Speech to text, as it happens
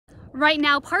Right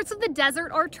now, parts of the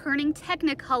desert are turning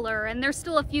technicolor, and there's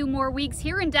still a few more weeks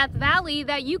here in Death Valley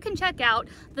that you can check out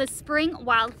the spring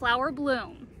wildflower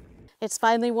bloom. It's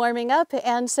finally warming up,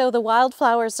 and so the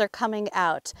wildflowers are coming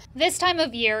out. This time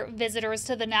of year, visitors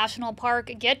to the national park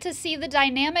get to see the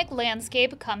dynamic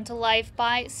landscape come to life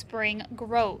by spring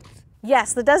growth.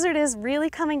 Yes, the desert is really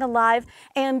coming alive,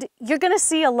 and you're going to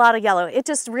see a lot of yellow. It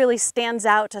just really stands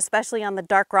out, especially on the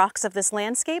dark rocks of this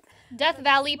landscape. Death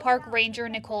Valley Park Ranger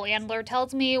Nicole Andler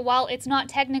tells me while it's not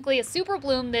technically a super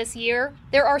bloom this year,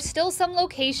 there are still some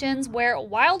locations where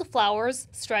wildflowers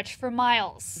stretch for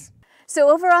miles. So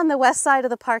over on the west side of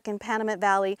the park in Panamint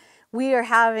Valley, we are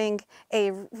having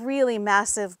a really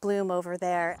massive bloom over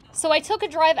there. So I took a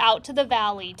drive out to the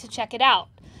valley to check it out.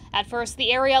 At first,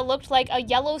 the area looked like a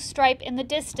yellow stripe in the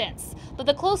distance, but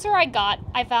the closer I got,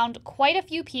 I found quite a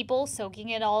few people soaking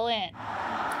it all in.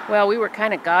 Well, we were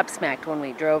kind of gobsmacked when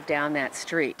we drove down that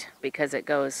street because it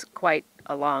goes quite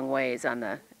a long ways on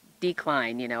the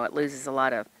decline. You know, it loses a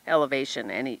lot of elevation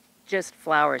and it just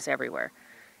flowers everywhere.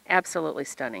 Absolutely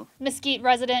stunning. Mesquite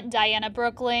resident Diana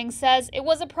Brookling says it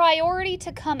was a priority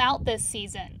to come out this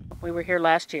season. We were here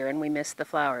last year and we missed the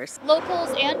flowers.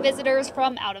 Locals and visitors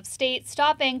from out of state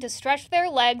stopping to stretch their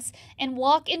legs and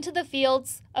walk into the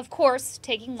fields, of course,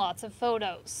 taking lots of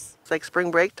photos. It's like spring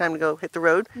break, time to go hit the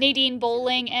road. Nadine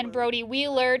Bowling and Brody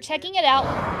Wheeler checking it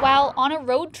out while on a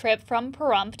road trip from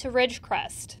Pahrump to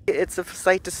Ridgecrest. It's a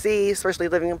sight to see, especially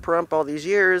living in Pahrump all these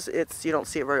years. You don't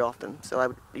see it very often, so I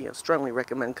would strongly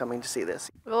recommend coming to see this.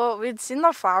 Well, we'd seen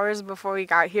the flowers before we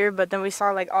got here, but then we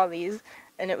saw like all these,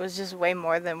 and it was just way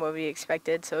more than what we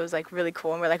expected, so it was like really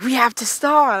cool, and we're like, we have to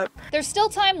stop! There's still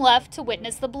time left to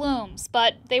witness the blooms,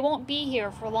 but they won't be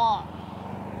here for long.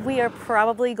 We are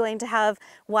probably going to have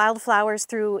wildflowers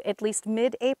through at least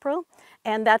mid-April,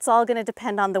 and that's all going to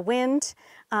depend on the wind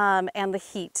and the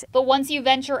heat. But once you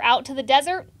venture out to the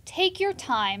desert, take your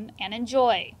time and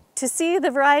enjoy. To see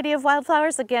the variety of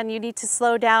wildflowers, again, you need to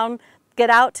slow down, get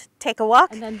out, take a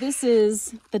walk. And then this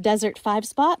is the Desert 5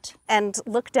 spot. And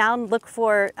look down, look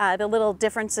for the little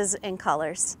differences in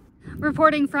colors.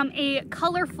 Reporting from a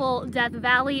colorful Death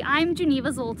Valley, I'm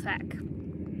Geneva Zoltek.